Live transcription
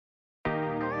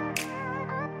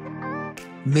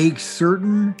Make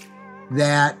certain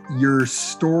that your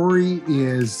story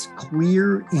is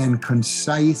clear and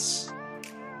concise,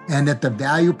 and that the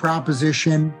value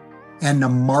proposition and the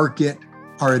market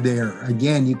are there.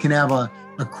 Again, you can have a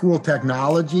cool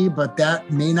technology, but that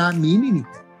may not mean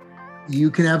anything. You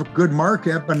can have a good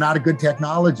market, but not a good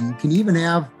technology. You can even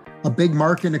have a big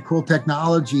market and a cool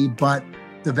technology, but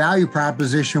the value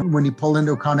proposition, when you pull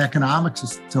into account economics,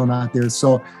 is still not there.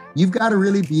 So you've got to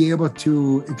really be able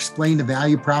to explain the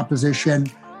value proposition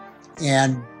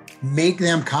and make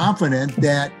them confident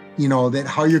that, that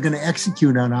how you're going to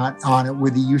execute on it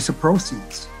with the use of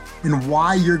proceeds, and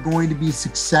why you're going to be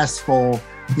successful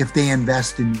if they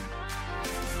invest in you.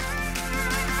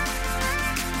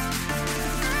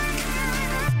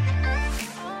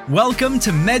 Welcome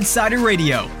to MedSider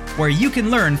Radio, where you can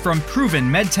learn from proven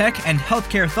medtech and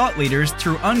healthcare thought leaders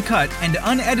through uncut and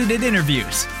unedited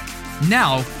interviews.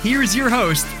 Now, here's your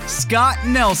host, Scott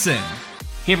Nelson.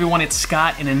 Hey everyone, it's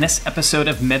Scott, and in this episode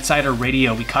of MedSider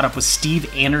Radio, we caught up with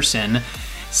Steve Anderson,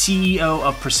 CEO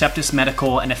of Perceptus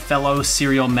Medical and a fellow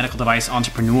serial medical device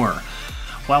entrepreneur.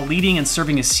 While leading and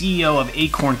serving as CEO of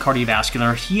Acorn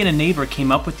Cardiovascular, he and a neighbor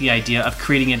came up with the idea of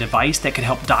creating a device that could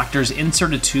help doctors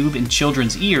insert a tube in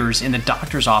children's ears in the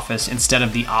doctor's office instead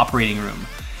of the operating room.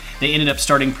 They ended up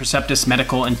starting Perceptus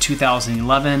Medical in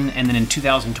 2011, and then in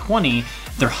 2020,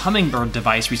 their Hummingbird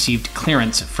device received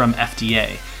clearance from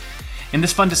FDA. In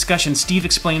this fun discussion, Steve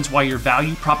explains why your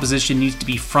value proposition needs to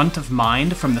be front of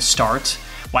mind from the start,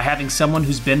 why having someone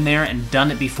who's been there and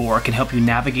done it before can help you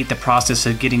navigate the process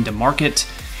of getting to market,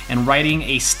 and writing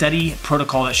a study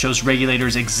protocol that shows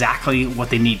regulators exactly what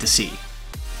they need to see.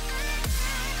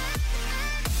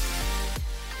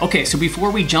 Okay, so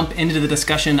before we jump into the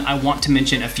discussion, I want to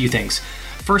mention a few things.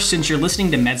 First, since you're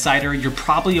listening to MedSider, you're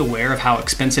probably aware of how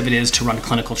expensive it is to run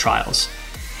clinical trials.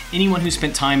 Anyone who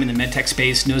spent time in the medtech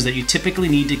space knows that you typically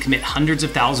need to commit hundreds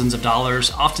of thousands of dollars,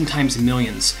 oftentimes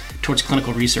millions, towards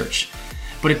clinical research.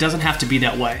 But it doesn't have to be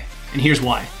that way, and here's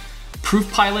why.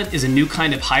 ProofPilot is a new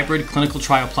kind of hybrid clinical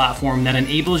trial platform that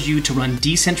enables you to run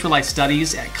decentralized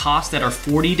studies at costs that are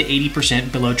 40 to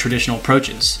 80% below traditional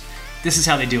approaches. This is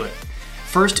how they do it.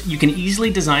 First, you can easily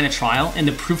design a trial in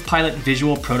the ProofPilot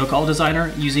Visual Protocol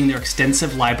Designer using their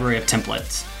extensive library of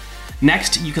templates.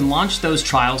 Next, you can launch those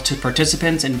trials to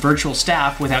participants and virtual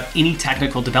staff without any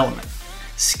technical development.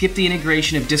 Skip the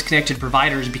integration of disconnected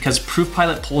providers because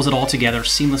ProofPilot pulls it all together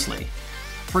seamlessly.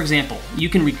 For example, you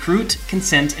can recruit,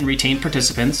 consent, and retain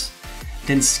participants,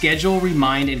 then schedule,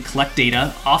 remind, and collect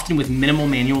data, often with minimal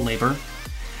manual labor,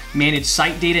 manage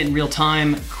site data in real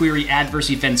time, query adverse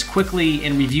events quickly,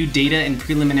 and review data and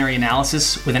preliminary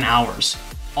analysis within hours,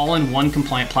 all in one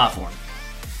compliant platform.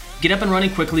 Get up and running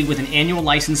quickly with an annual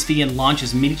license fee and launch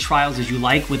as many trials as you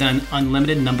like with an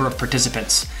unlimited number of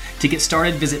participants. To get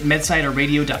started, visit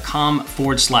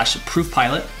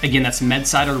medsiderradio.com/proofpilot. Again, that's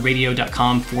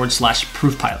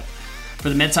medsiderradio.com/proofpilot. For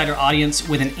the MedSider audience,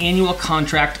 with an annual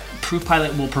contract,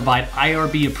 ProofPilot will provide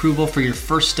IRB approval for your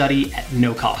first study at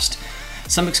no cost.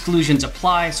 Some exclusions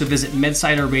apply, so visit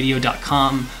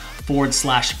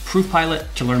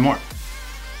medsiderradio.com/proofpilot to learn more.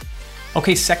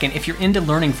 Okay, second, if you're into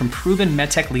learning from proven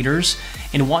medtech leaders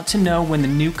and want to know when the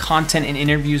new content and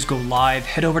interviews go live,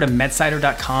 head over to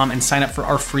medsider.com and sign up for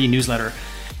our free newsletter.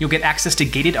 You'll get access to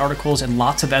gated articles and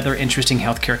lots of other interesting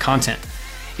healthcare content.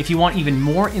 If you want even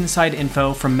more inside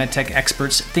info from medtech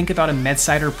experts, think about a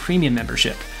MedSider Premium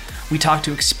membership. We talk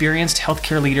to experienced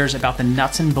healthcare leaders about the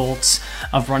nuts and bolts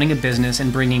of running a business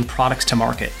and bringing products to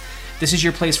market. This is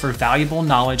your place for valuable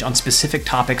knowledge on specific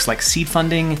topics like seed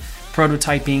funding,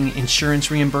 prototyping, insurance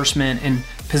reimbursement, and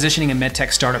positioning a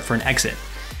medtech startup for an exit.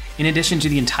 In addition to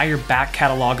the entire back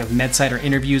catalog of MedSider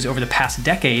interviews over the past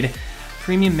decade,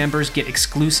 premium members get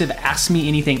exclusive Ask Me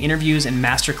Anything interviews and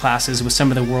masterclasses with some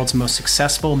of the world's most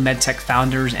successful medtech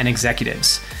founders and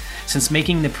executives. Since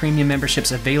making the premium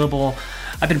memberships available,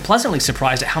 I've been pleasantly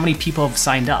surprised at how many people have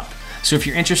signed up. So if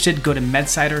you're interested, go to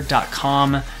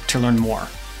medsider.com to learn more.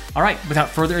 All right, without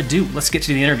further ado, let's get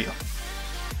to the interview.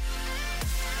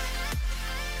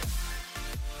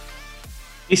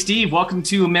 Hey, Steve, welcome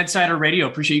to MedSider Radio.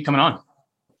 Appreciate you coming on.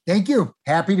 Thank you.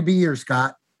 Happy to be here,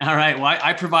 Scott. All right. Well,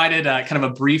 I provided kind of a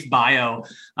brief bio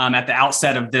at the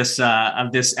outset of this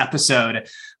episode,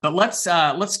 but let's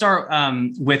start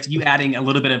with you adding a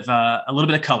little bit of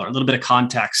color, a little bit of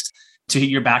context to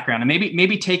your background, and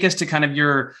maybe take us to kind of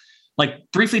your, like,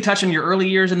 briefly touch on your early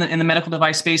years in the medical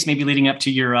device space, maybe leading up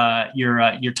to your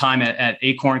time at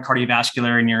Acorn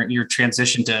Cardiovascular and your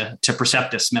transition to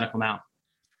Perceptus Medical now.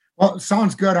 Well,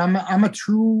 sounds good. I'm a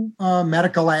true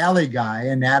Medical Alley guy,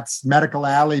 and that's Medical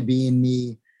Alley being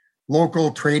the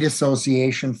local trade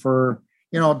association for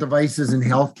devices in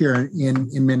healthcare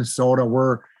in Minnesota.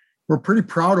 We're pretty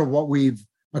proud of what we've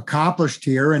accomplished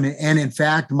here. And in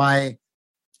fact, I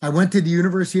went to the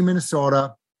University of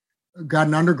Minnesota, got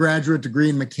an undergraduate degree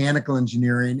in mechanical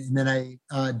engineering, and then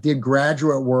I did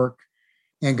graduate work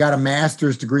and got a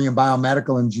master's degree in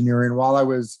biomedical engineering. While I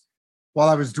was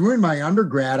doing my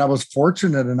undergrad, I was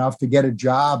fortunate enough to get a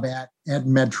job at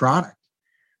Medtronic.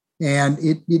 And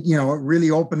it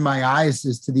really opened my eyes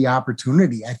as to the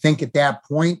opportunity. I think at that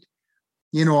point,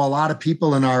 a lot of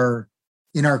people in our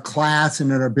class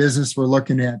and in our business were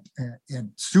looking at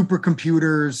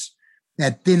supercomputers,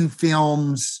 at thin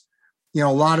films. A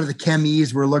lot of the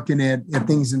chemies were looking at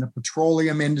things in the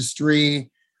petroleum industry.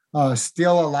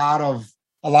 Still a lot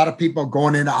of people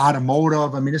going into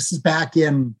automotive. I mean, this is back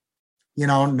in,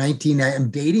 I'm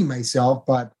dating myself,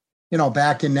 but,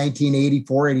 back in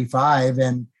 1984, 85,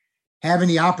 and having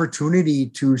the opportunity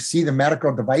to see the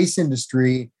medical device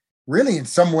industry really in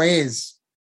some ways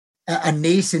a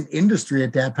nascent industry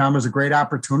at that time was a great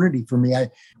opportunity for me.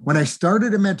 When I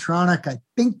started at Medtronic, I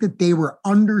think that they were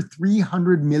under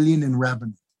 300 million in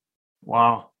revenue.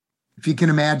 Wow. If you can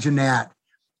imagine that.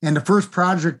 And the first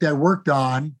project I worked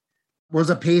on was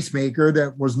a pacemaker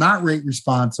that was not rate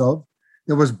responsive.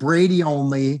 It was Brady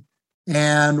only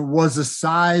and was the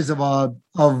size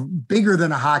of bigger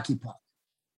than a hockey puck.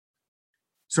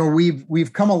 So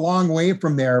we've come a long way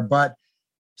from there. But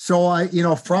so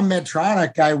from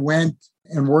Medtronic, I went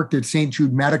and worked at St.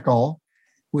 Jude Medical,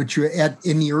 which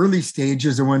in the early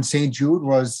stages of when St. Jude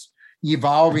was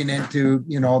evolving into,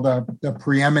 the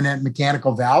preeminent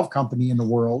mechanical valve company in the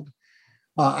world.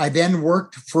 I then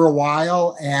worked for a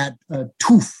while at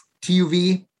TÜV,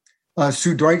 TUV,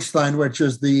 Süddeutschland, which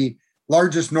is the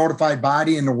largest notified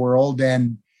body in the world.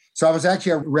 And so I was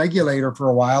actually a regulator for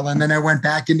a while, and then I went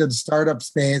back into the startup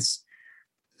space.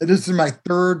 This is my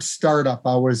third startup.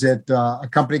 I was at a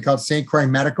company called St. Croix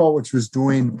Medical, which was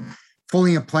doing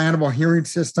fully implantable hearing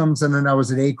systems. And then I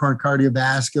was at Acorn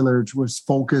Cardiovascular, which was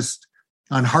focused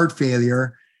on heart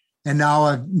failure. And now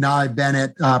I've been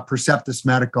at Perceptus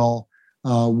Medical,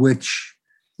 which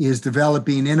is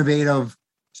developing innovative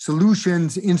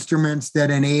solutions, instruments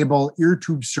that enable ear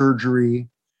tube surgery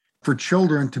for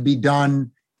children to be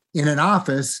done in an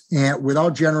office and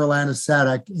without general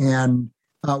anesthetic and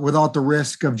without the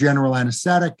risk of general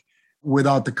anesthetic,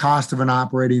 without the cost of an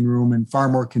operating room, and far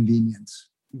more convenience.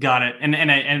 Got it. And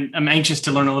I'm anxious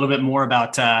to learn a little bit more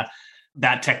about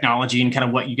that technology and kind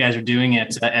of what you guys are doing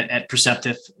at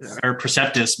Perceptus.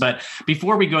 But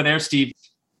before we go there, Steve,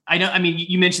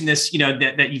 you mentioned this,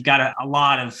 that you've got a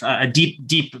lot of a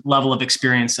deep level of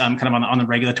experience, kind of on the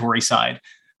regulatory side.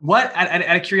 What,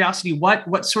 out of curiosity,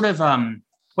 what sort of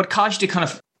what caused you to kind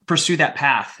of pursue that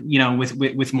path,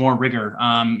 with more rigor,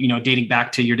 dating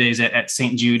back to your days at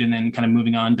St. Jude and then kind of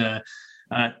moving on to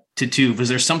TÜV? Was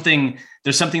there something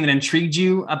that intrigued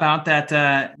you about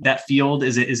that field?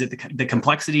 Is it the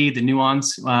complexity, the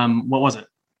nuance? What was it?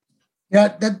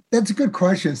 Yeah, that's a good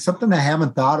question. It's something I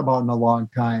haven't thought about in a long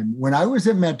time. When I was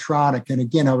at Medtronic, and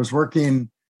again, I was working,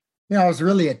 I was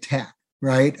really a tech,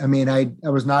 right? I mean, I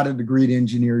was not a degreed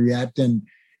engineer yet, and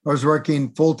I was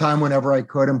working full-time whenever I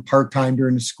could and part-time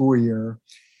during the school year.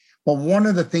 But one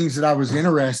of the things that I was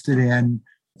interested in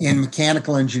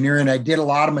mechanical engineering, I did a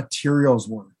lot of materials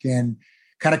work and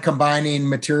kind of combining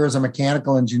materials and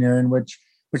mechanical engineering, which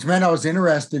meant I was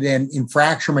interested in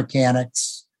fracture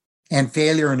mechanics and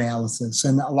failure analysis.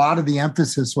 And a lot of the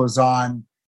emphasis was on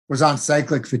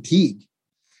cyclic fatigue.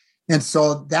 And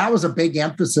so that was a big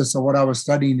emphasis of what I was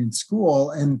studying in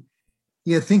school. And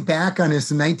think back on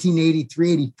this in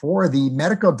 1983, 84, the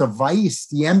medical device,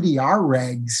 the MDR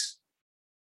regs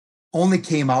only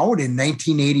came out in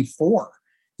 1984.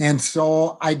 And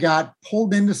so I got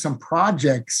pulled into some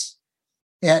projects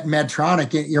at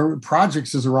Medtronic.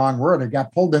 Projects is the wrong word. I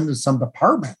got pulled into some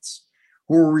departments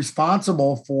who were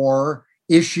responsible for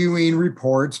issuing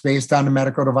reports based on the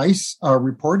medical device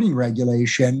reporting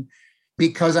regulation,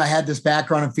 because I had this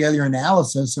background in failure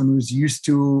analysis and was used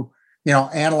to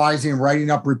analyzing and writing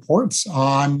up reports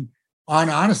on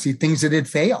honestly things that had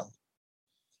failed.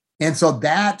 And so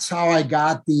that's how I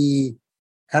got the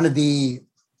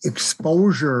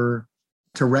exposure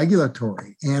to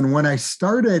regulatory. And when I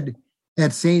started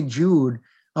at St. Jude,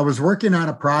 I was working on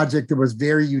a project that was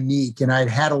very unique, and I'd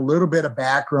had a little bit of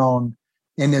background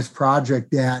in this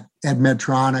project at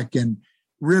Medtronic, and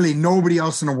really nobody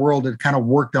else in the world had kind of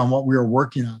worked on what we were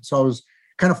working on. So I was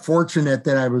kind of fortunate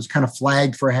that I was kind of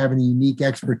flagged for having a unique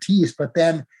expertise. But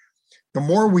then the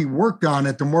more we worked on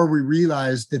it, the more we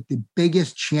realized that the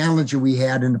biggest challenge that we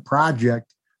had in the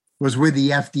project was with the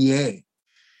FDA.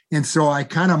 And so I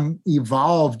kind of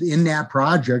evolved in that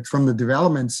project from the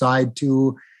development side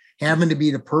to having to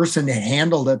be the person that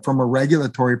handled it from a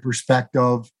regulatory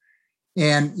perspective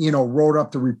and, wrote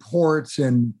up the reports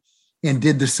and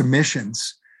did the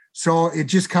submissions. So it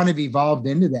just kind of evolved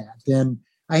into that. And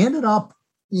I ended up,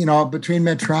 between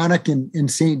Medtronic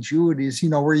and St. Jude is,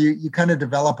 where you kind of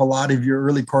develop a lot of your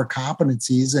early core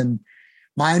competencies. And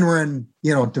mine were in,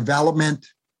 development,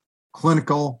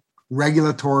 clinical,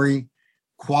 regulatory,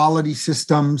 quality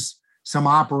systems, some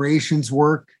operations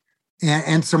work,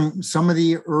 and some of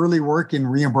the early work in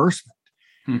reimbursement.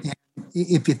 And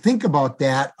if you think about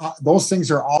that, those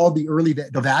things are all the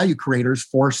value creators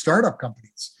for startup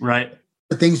companies. Right.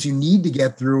 The things you need to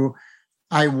get through.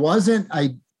 I was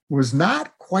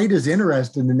not quite as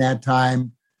interested in that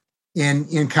time in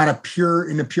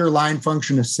the pure line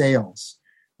function of sales.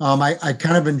 I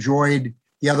kind of enjoyed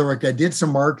the other work. I did some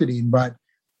marketing, but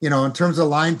in terms of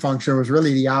line function, it was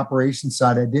really the operations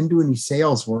side. I didn't do any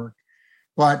sales work,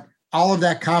 but all of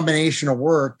that combination of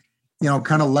work,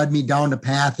 kind of led me down the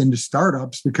path into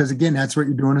startups because again, that's what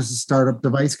you're doing as a startup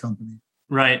device company.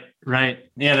 Right.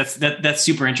 Yeah, that's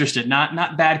super interesting.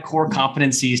 Not bad core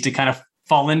competencies to kind of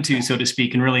fall into, so to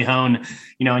speak, and really hone,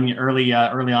 in your early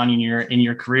on in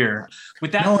your career.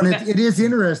 With that, it is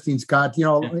interesting, Scott.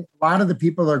 A lot of the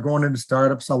people that are going into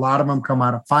startups, a lot of them come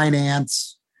out of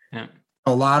finance. Yeah.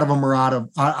 A lot of them are out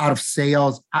of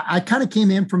sales. I kind of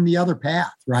came in from the other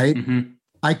path, right? Mm-hmm.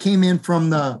 I came in from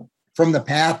the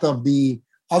path of the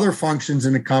other functions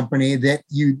in the company that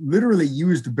you literally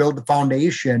use to build the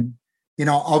foundation,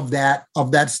 of that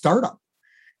startup.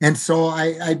 And so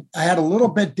I had a little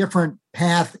bit different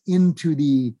path into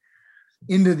the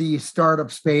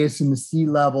startup space and the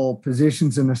C-level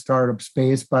positions in the startup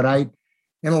space. But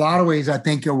in a lot of ways, I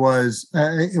think it was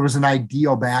an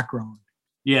ideal background.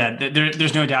 Yeah,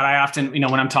 there's no doubt. I often, when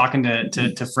I'm talking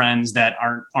to friends that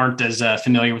aren't as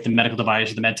familiar with the medical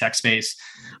device or the med tech space,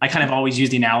 I kind of always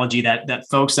use the analogy that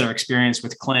folks that are experienced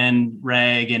with clin,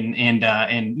 reg, and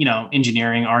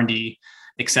engineering, R&D,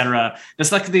 et cetera,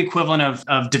 that's like the equivalent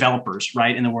of developers,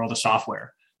 right, in the world of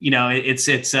software.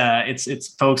 It's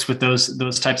folks with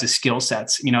those types of skill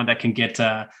sets, that can get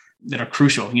that are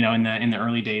crucial, in the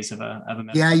early days of a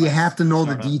medical device. You have to know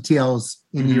the details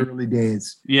in the early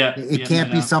days. Yeah, it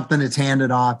can't be something that's handed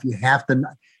off. You have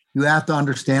to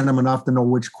understand them enough to know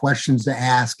which questions to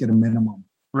ask at a minimum.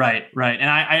 Right. And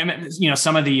I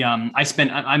some of the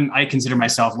I consider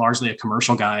myself largely a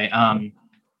commercial guy.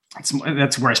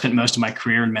 That's where I spent most of my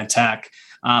career in med tech.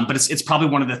 But it's probably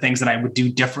one of the things that I would do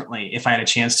differently if I had a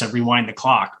chance to rewind the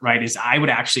clock, right? Is I would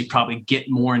actually probably get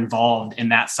more involved in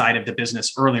that side of the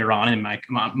business earlier on in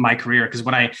my career. Because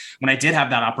when I did have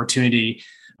that opportunity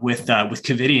with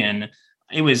Covidien,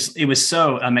 it was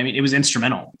so, it was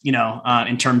instrumental,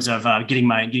 in terms of getting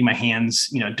my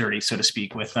hands, dirty, so to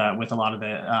speak, with a lot of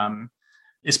the,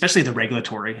 especially the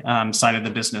regulatory side of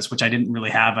the business, which I didn't really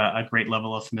have a great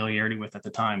level of familiarity with at the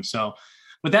time. So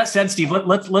with that said, Steve,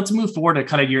 let's move forward to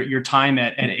kind of your time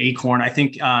at Acorn. I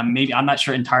think maybe, I'm not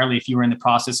sure entirely if you were in the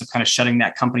process of kind of shutting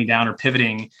that company down or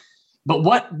pivoting, but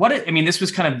this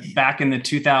was kind of back in the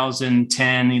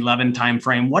 2010, 11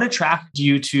 timeframe. What attracted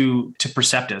you to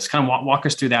Perceptus? Kind of walk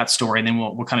us through that story, and then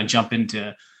we'll kind of jump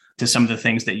into some of the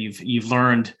things that you've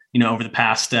learned, over the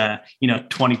past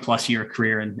 20 plus year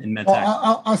career in medtech.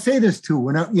 Well, I'll say this too.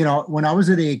 When I was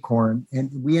at Acorn,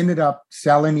 and we ended up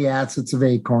selling the assets of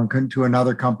Acorn to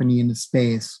another company in the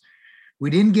space, we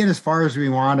didn't get as far as we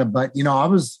wanted, but I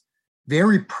was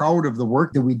very proud of the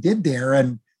work that we did there.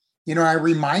 And I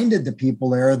reminded the people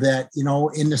there that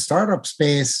in the startup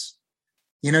space,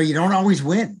 you don't always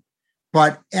win,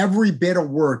 but every bit of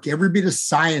work, every bit of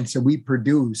science that we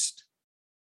produced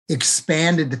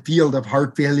expanded the field of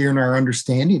heart failure and our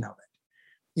understanding of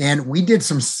it. And we did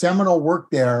some seminal work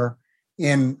there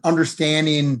in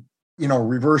understanding,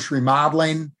 reverse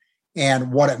remodeling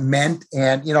and what it meant.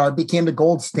 And, it became the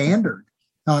gold standard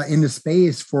in the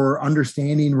space for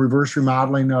understanding reverse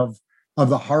remodeling of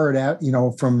the heart,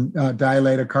 from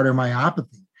dilated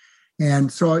cardiomyopathy.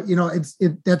 And so,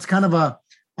 that's kind of a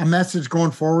message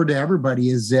going forward to everybody,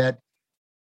 is that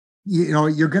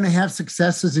you're going to have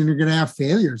successes and you're going to have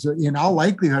failures. In all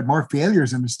likelihood, more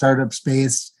failures in the startup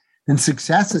space than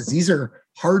successes. These are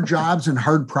hard jobs and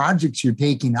hard projects you're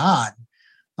taking on.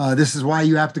 This is why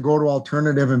you have to go to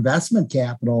alternative investment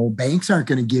capital. Banks aren't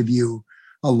going to give you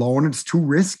a loan. It's too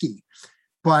risky.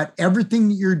 But everything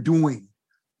that you're doing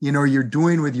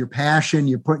with your passion,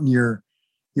 you're putting your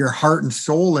heart and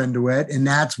soul into it. And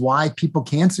that's why people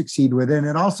can succeed with it. And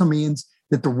it also means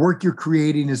that the work you're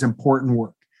creating is important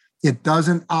work. It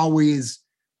doesn't always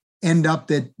end up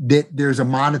that there's a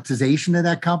monetization of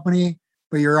that company,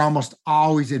 but you're almost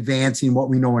always advancing what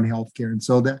we know in healthcare. And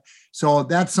so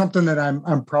that's something that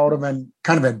I'm proud of, and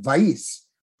kind of advice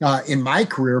in my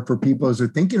career for people as they're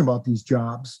thinking about these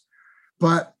jobs.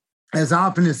 But as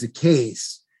often is the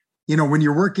case, when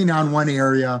you're working on one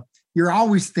area, you're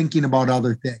always thinking about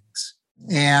other things.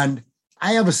 And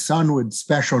I have a son with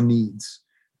special needs.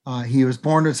 He was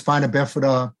born with spina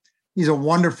bifida. He's a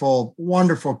wonderful,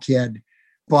 wonderful kid.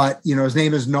 But, his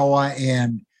name is Noah,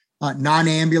 and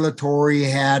non-ambulatory,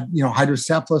 had,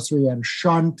 hydrocephalus, so he had a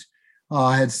shunt,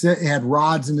 had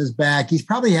rods in his back. He's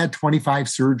probably had 25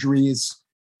 surgeries.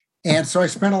 And so I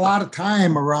spent a lot of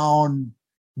time around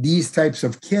these types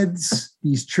of kids,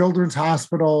 these children's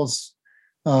hospitals,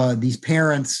 these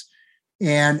parents.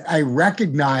 And I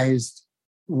recognized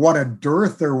what a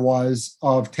dearth there was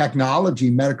of technology,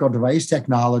 medical device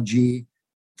technology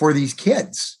for these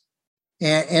kids.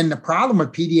 And the problem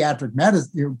with pediatric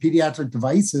medicine, pediatric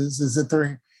devices, is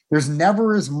that there's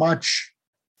never as much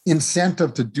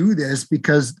incentive to do this,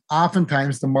 because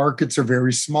oftentimes the markets are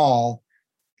very small,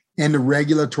 and the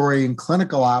regulatory and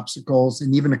clinical obstacles,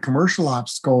 and even the commercial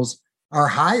obstacles, are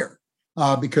higher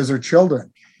because they're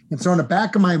children. And so in the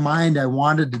back of my mind, I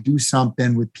wanted to do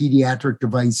something with pediatric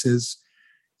devices.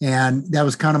 And that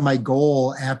was kind of my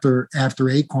goal after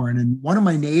Acorn. And one of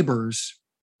my neighbors,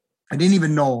 I didn't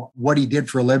even know what he did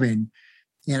for a living.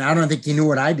 And I don't think he knew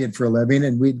what I did for a living.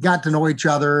 And we got to know each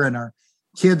other, and our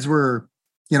kids were,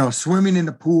 swimming in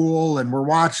the pool, and we're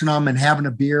watching them and having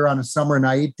a beer on a summer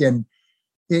night. And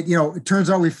it turns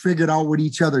out we figured out what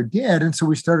each other did. And so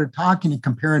we started talking and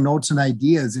comparing notes and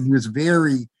ideas. And he was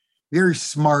very, very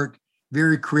smart,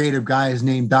 very creative guy. His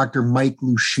name, Dr. Mike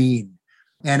Lusheen.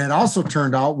 And it also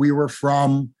turned out we were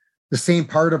from the same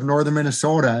part of northern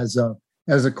Minnesota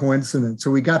as a coincidence.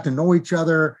 So we got to know each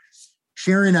other,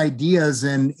 sharing ideas,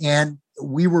 and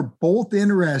we were both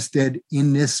interested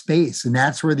in this space. And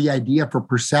that's where the idea for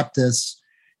Perceptus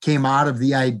came out of,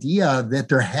 the idea that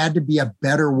there had to be a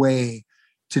better way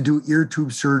to do ear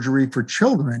tube surgery for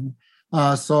children.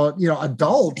 So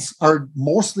adults are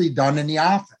mostly done in the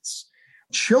office.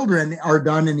 Children are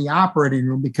done in the operating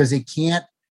room because they can't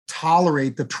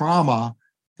tolerate the trauma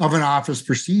of an office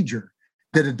procedure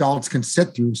that adults can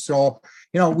sit through. So,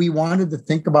 we wanted to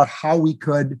think about how we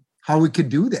could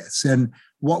do this, and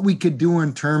what we could do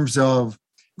in terms of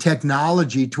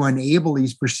technology to enable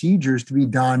these procedures to be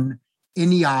done in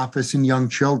the office in young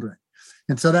children.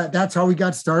 And so that's how we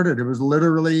got started. It was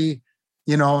literally,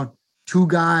 two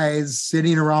guys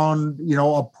sitting around,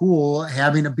 a pool,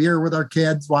 having a beer with our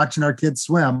kids, watching our kids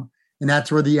swim. And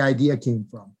that's where the idea came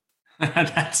from.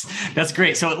 That's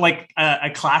great. So like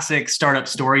a classic startup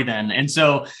story then. And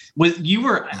so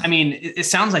it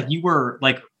sounds like you were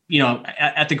like,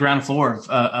 at the ground floor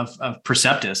of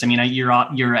Perceptus. I mean,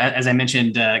 you're as I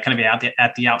mentioned, kind of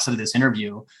at the outset of this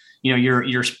interview,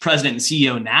 you're president and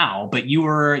CEO now, but you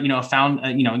were, you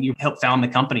helped found the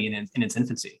company in its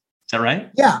infancy. Is that right?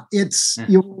 Yeah.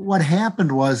 What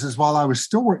happened was while I was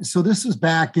still working, so this was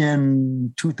back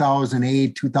in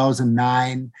 2008,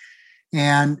 2009.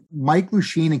 And Mike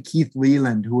Lusheen and Keith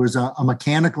Leland, who was a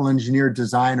mechanical engineer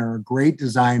designer, a great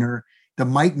designer that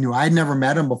Mike knew. I'd never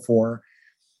met him before.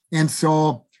 And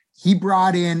so he had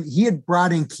brought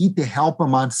in Keith to help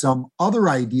him on some other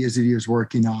ideas that he was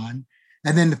working on.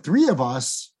 And then the three of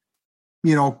us,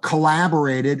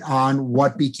 collaborated on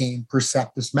what became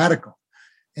Perceptus Medical.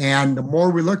 And the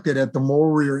more we looked at it, the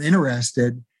more we were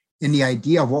interested in the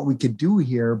idea of what we could do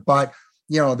here. But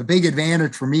the big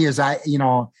advantage for me is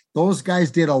those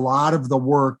guys did a lot of the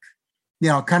work,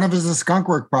 kind of as a skunk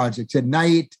work project at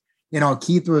night.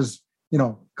 Keith was,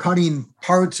 cutting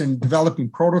parts and developing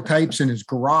prototypes in his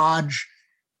garage.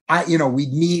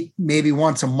 We'd meet maybe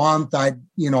once a month. I'd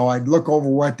look over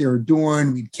what they were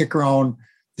doing. We'd kick around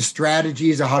the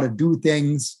strategies of how to do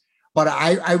things. But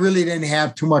I really didn't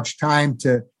have too much time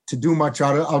to do much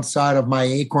outside of my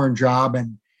Acorn job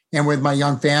and with my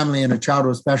young family and a child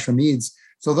with special needs.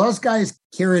 So those guys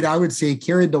carried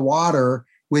the water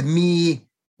with me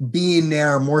being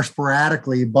there more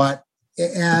sporadically. But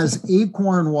as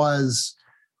Acorn was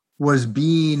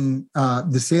being,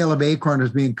 the sale of Acorn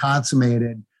was being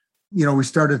consummated, we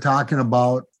started talking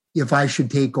about if I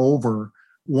should take over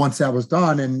once that was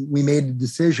done. And we made the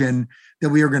decision that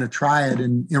we were going to try it.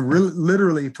 And really,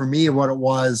 literally for me, what it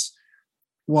was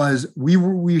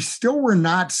we still were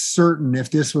not certain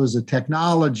if this was a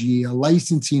technology, a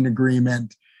licensing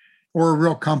agreement, or a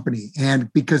real company.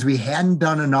 And because we hadn't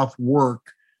done enough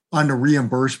work on the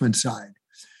reimbursement side.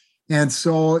 And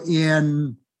so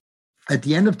at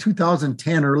the end of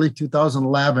 2010, early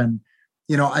 2011,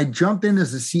 I jumped in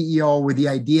as a CEO with the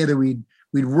idea that we'd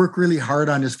work really hard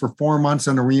on this for 4 months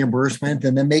on the reimbursement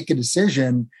and then make a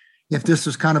decision if this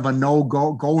was kind of a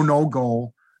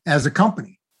no-go as a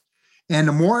company. And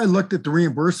the more I looked at the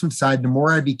reimbursement side, the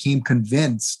more I became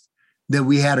convinced that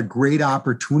we had a great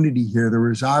opportunity here. There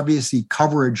was obviously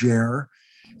coverage there,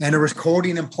 and there was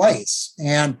coding in place.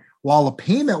 And while the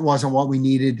payment wasn't what we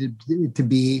needed it to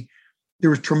be, there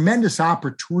was tremendous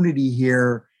opportunity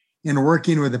here in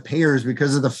working with the payers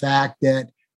because of the fact that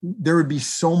there would be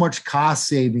so much cost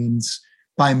savings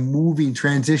by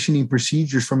transitioning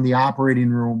procedures from the operating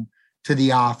room to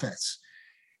the office.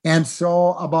 And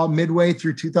so about midway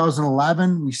through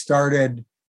 2011, we started,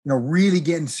 really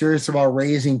getting serious about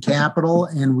raising capital,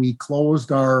 and we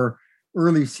closed our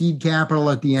early seed capital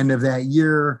at the end of that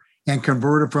year and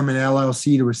converted from an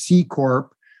LLC to a C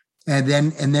Corp, and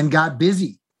then got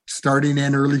busy starting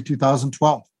in early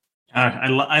 2012.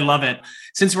 I love it.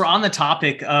 Since we're on the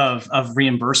topic of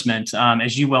reimbursement,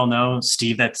 as you well know,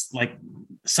 Steve, that's like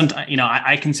sometimes,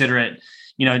 I consider it,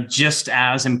 just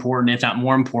as important, if not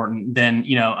more important than,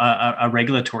 a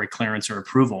regulatory clearance or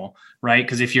approval, right?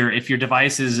 Because if your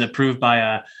device is approved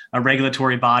by a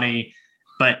regulatory body,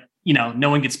 but no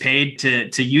one gets paid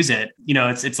to use it,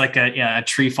 it's like a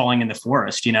tree falling in the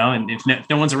forest, and if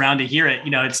no one's around to hear it,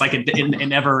 it's like it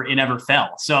never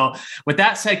fell. So with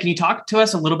that said, can you talk to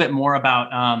us a little bit more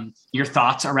about your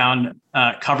thoughts around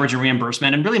coverage and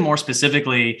reimbursement, and really more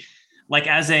specifically, like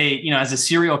as a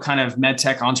serial kind of med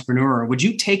tech entrepreneur, would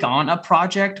you take on a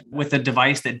project with a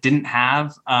device that didn't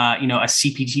have a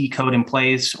CPT code in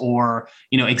place or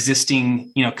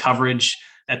existing coverage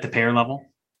at the payer level?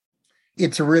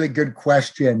 It's a really good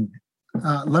question.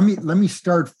 Let me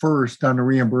start first on the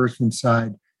reimbursement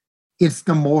side. It's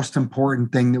the most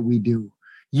important thing that we do.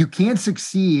 You can't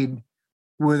succeed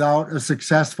without a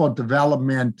successful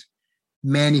development,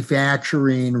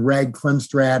 manufacturing, reg clean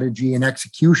strategy, and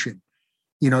execution.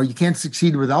 You can't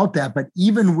succeed without that. But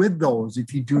even with those,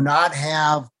 if you do not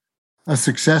have a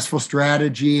successful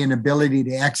strategy and ability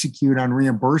to execute on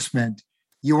reimbursement,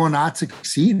 you will not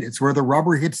succeed. It's where the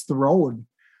rubber hits the road.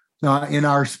 In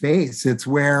our space, it's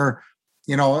where,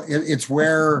 it's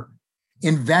where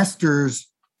investors,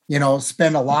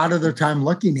 spend a lot of their time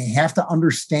looking. They have to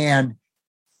understand,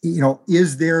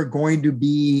 is there going to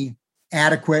be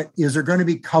adequate? Is there going to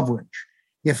be coverage?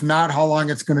 If not, how long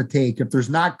it's going to take? If there's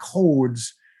not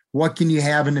codes, what can you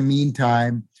have in the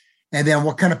meantime? And then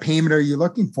what kind of payment are you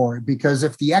looking for? Because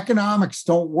if the economics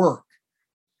don't work,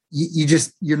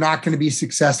 you're not going to be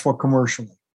successful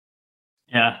commercially.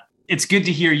 Yeah. It's good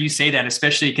to hear you say that,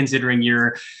 especially considering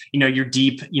your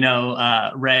deep,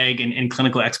 reg and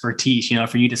clinical expertise,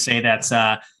 for you to say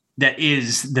that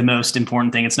is the most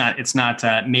important thing. It's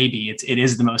not maybe it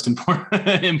is the most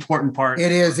important part.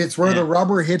 It is. It's where the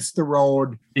rubber hits the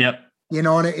road. Yep.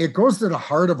 And it goes to the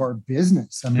heart of our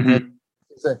business. I mean,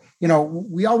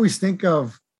 we always think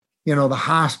of, the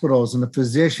hospitals and the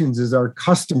physicians as our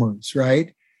customers,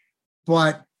 right?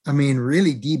 But I mean,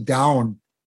 really deep down,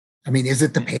 is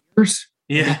it the payers?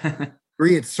 Yeah. I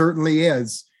agree, it certainly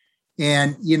is.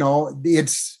 And,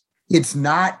 it's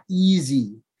not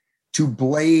easy to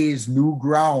blaze new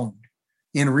ground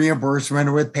in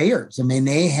reimbursement with payers.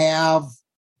 They have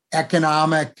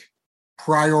economic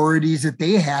priorities that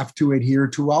they have to adhere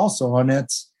to also. And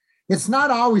it's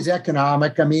not always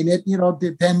economic.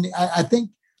 I think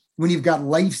when you've got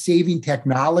life-saving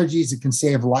technologies that can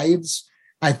save lives,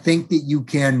 I think that you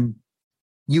can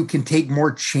take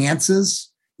more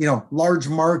chances, large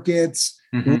markets,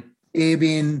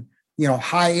 saving,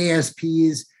 high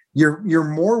ASPs. You're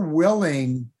more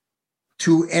willing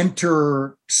to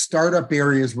enter startup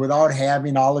areas without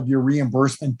having all of your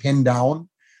reimbursement pinned down.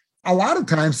 A lot of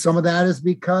times, some of that is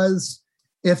because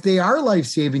if they are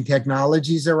life-saving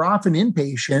technologies, they're often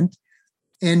inpatient,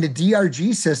 and the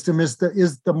DRG system is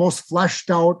the most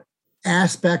fleshed out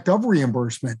aspect of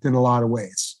reimbursement in a lot of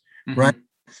ways, right?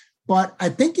 But I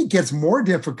think it gets more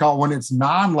difficult when it's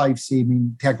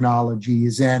non-life-saving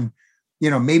technologies and,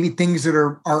 maybe things that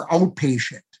are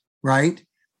outpatient, right?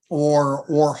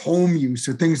 Or home use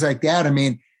or things like that.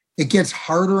 It gets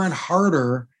harder and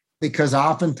harder because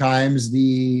oftentimes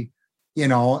the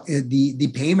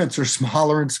payments are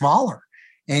smaller and smaller.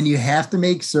 And you have to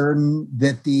make certain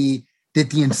that the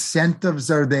incentives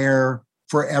are there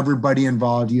for everybody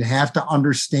involved. You have to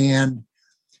understand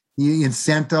the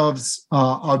incentives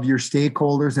of your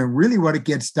stakeholders. And really what it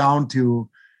gets down to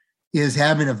is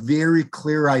having a very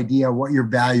clear idea what your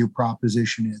value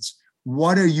proposition is.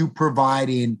 What are you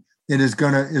providing that is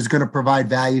going to provide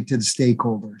value to the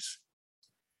stakeholders?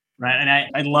 Right. And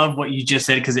I love what you just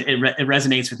said because it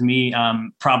resonates with me.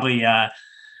 Probably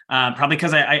Probably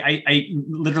because I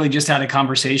literally just had a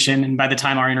conversation, and by the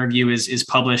time our interview is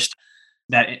published,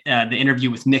 that the interview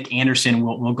with Nick Anderson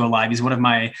will go live. He's one of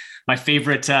my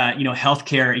favorite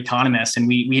healthcare economists, and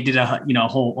we did a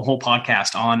whole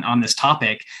podcast on this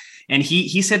topic. And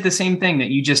he said the same thing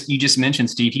that you just mentioned,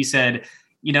 Steve. He said,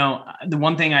 the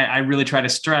one thing I really try to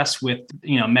stress with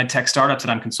med tech startups that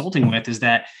I'm consulting with is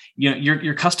that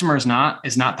your customer is not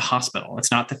the hospital,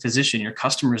 it's not the physician. Your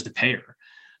customer is the payer,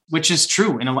 which is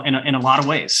true in a lot of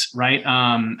ways, right?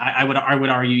 I would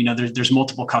argue, there's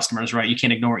multiple customers, right? You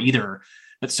can't ignore either.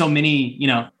 But so many,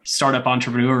 startup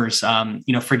entrepreneurs,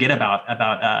 forget about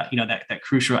that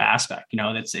crucial aspect.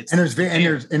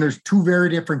 There's two very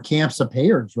different camps of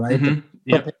payers, right? Mm-hmm.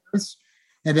 Yep. Payers,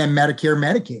 and then Medicare,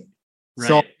 Medicaid. Right.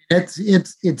 So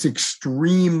it's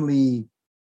extremely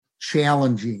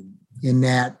challenging in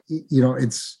that,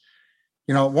 it's,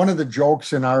 one of the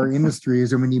jokes in our industry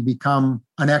is that when you become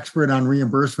an expert on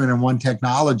reimbursement in one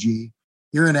technology,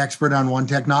 you're an expert on one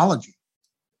technology.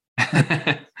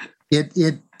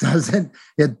 It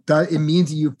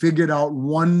means you figured out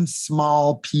one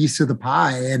small piece of the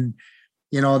pie, and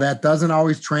that doesn't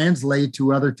always translate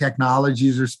to other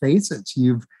technologies or spaces.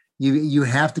 You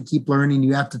have to keep learning.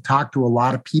 You have to talk to a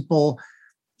lot of people.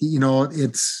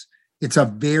 It's a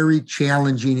very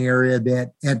challenging area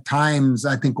that at times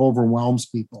I think overwhelms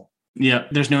people. Yeah,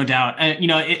 there's no doubt.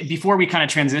 Before we kind of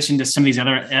transition to some of these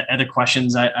other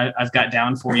questions I've got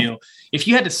down for you, if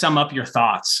you had to sum up your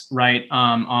thoughts, right,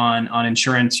 on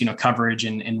insurance, coverage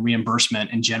and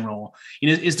reimbursement in general,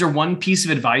 is there one piece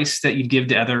of advice that you'd give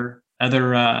to other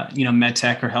med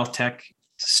tech or health tech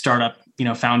startup,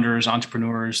 founders,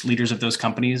 entrepreneurs, leaders of those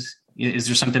companies? Is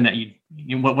there something that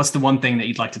what's the one thing that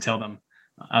you'd like to tell them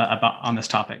about on this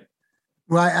topic?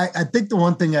 Well, I think the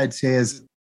one thing I'd say is,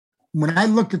 when I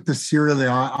look at the serial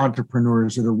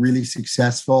entrepreneurs that are really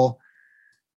successful,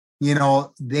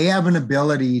 they have an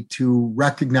ability to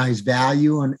recognize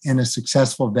value and a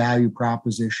successful value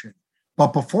proposition.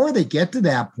 But before they get to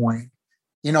that point,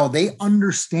 they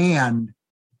understand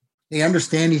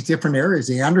these different areas.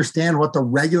 They understand what the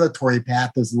regulatory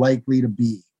path is likely to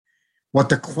be, what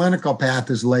the clinical path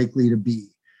is likely to be,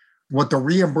 what the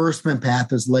reimbursement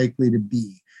path is likely to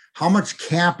be, how much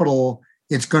capital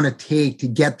it's going to take to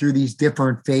get through these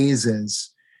different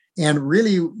phases, and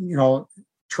really,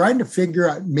 trying to figure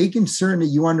out, making certain that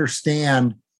you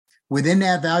understand within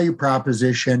that value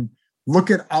proposition, look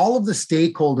at all of the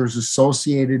stakeholders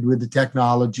associated with the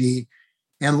technology,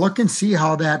 and look and see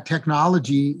how that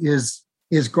technology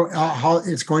how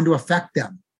it's going to affect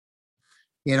them.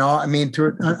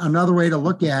 Another way to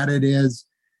look at it is,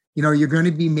 you're going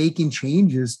to be making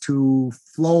changes to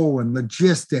flow and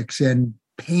logistics and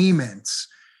payments,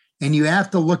 and you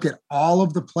have to look at all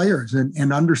of the players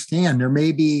and understand there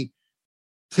may be,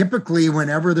 typically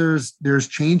whenever there's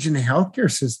change in the healthcare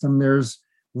system, there's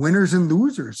winners and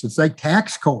losers. It's like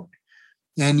tax code,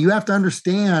 and you have to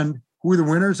understand who the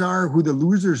winners are, who the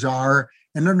losers are,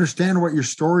 and understand what your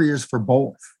story is for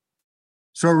both.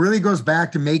 So it really goes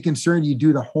back to making certain you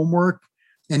do the homework,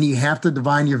 and you have to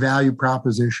define your value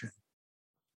proposition.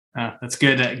 That's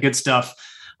good. Good stuff.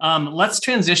 Let's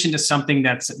transition to something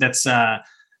that's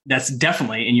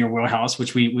definitely in your wheelhouse,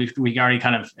 which we already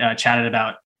kind of chatted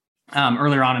about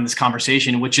earlier on in this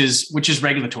conversation, which is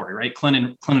regulatory, right?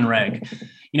 Clin and Reg.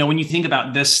 When you think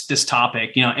about this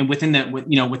topic, and within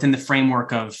the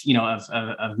framework of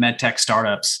med tech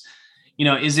startups,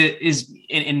 is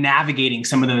in navigating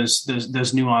some of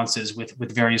those nuances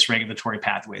with various regulatory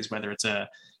pathways, whether it's a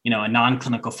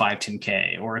non-clinical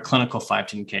 510K or a clinical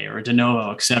 510K or a de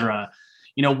novo, et cetera.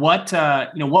 What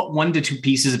 1 to 2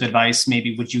 pieces of advice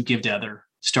maybe would you give to other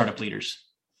startup leaders?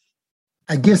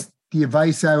 I guess the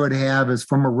advice I would have is,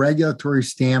 from a regulatory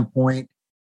standpoint,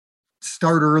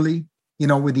 start early,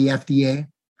 with the FDA.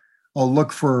 I'll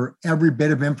look for every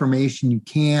bit of information you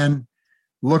can.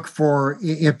 Look for,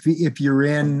 if you're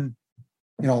in,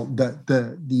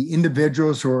 the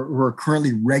individuals who are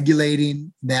currently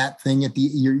regulating that thing at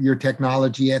your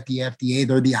technology at the FDA.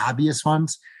 They're the obvious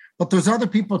ones. But there's other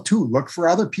people too. Look for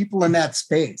other people in that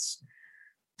space.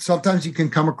 Sometimes you can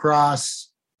come across,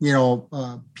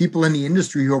 people in the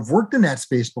industry who have worked in that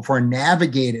space before and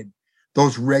navigated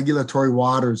those regulatory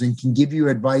waters, and can give you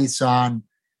advice on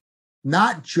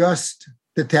not just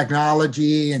the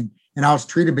technology and how it's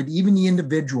treated, but even the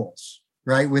individuals,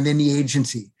 right, within the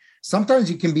agency.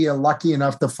 Sometimes you can be lucky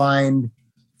enough to find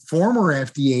former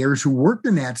FDAers who worked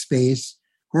in that space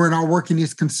who are now working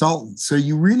as consultants. So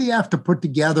you really have to put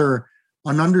together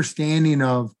an understanding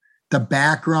of the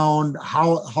background,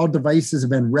 how devices have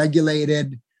been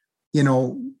regulated,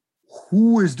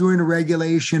 who is doing the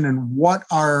regulation, and what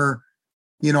are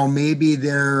maybe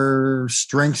their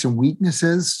strengths and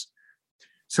weaknesses.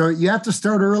 So you have to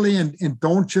start early and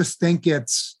don't just think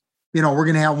it's, we're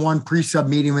going to have one pre-sub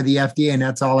meeting with the FDA and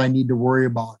that's all I need to worry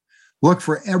about. Look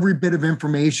for every bit of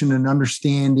information and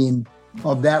understanding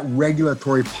of that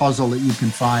regulatory puzzle that you can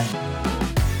find.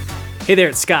 Hey there,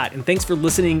 it's Scott, and thanks for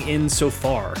listening in so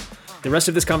far. The rest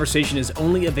of this conversation is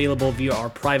only available via our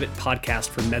private podcast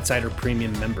for MedSider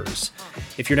Premium members.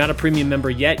 If you're not a premium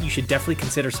member yet, you should definitely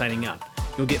consider signing up.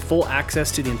 You'll get full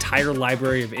access to the entire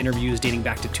library of interviews dating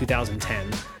back to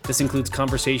 2010. This includes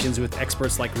conversations with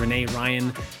experts like Renee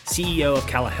Ryan, CEO of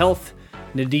Cala Health,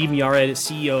 Nadim Yared,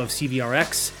 CEO of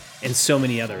CVRX, and so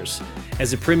many others.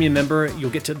 As a premium member, you'll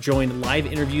get to join live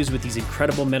interviews with these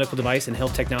incredible medical device and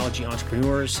health technology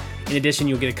entrepreneurs. In addition,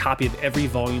 you'll get a copy of every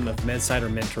volume of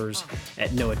MedSider Mentors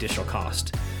at no additional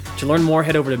cost. To learn more,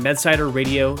 head over to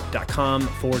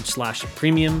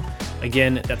medsiderradio.com/premium.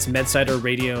 Again, that's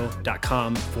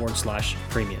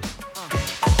medsiderradio.com/premium.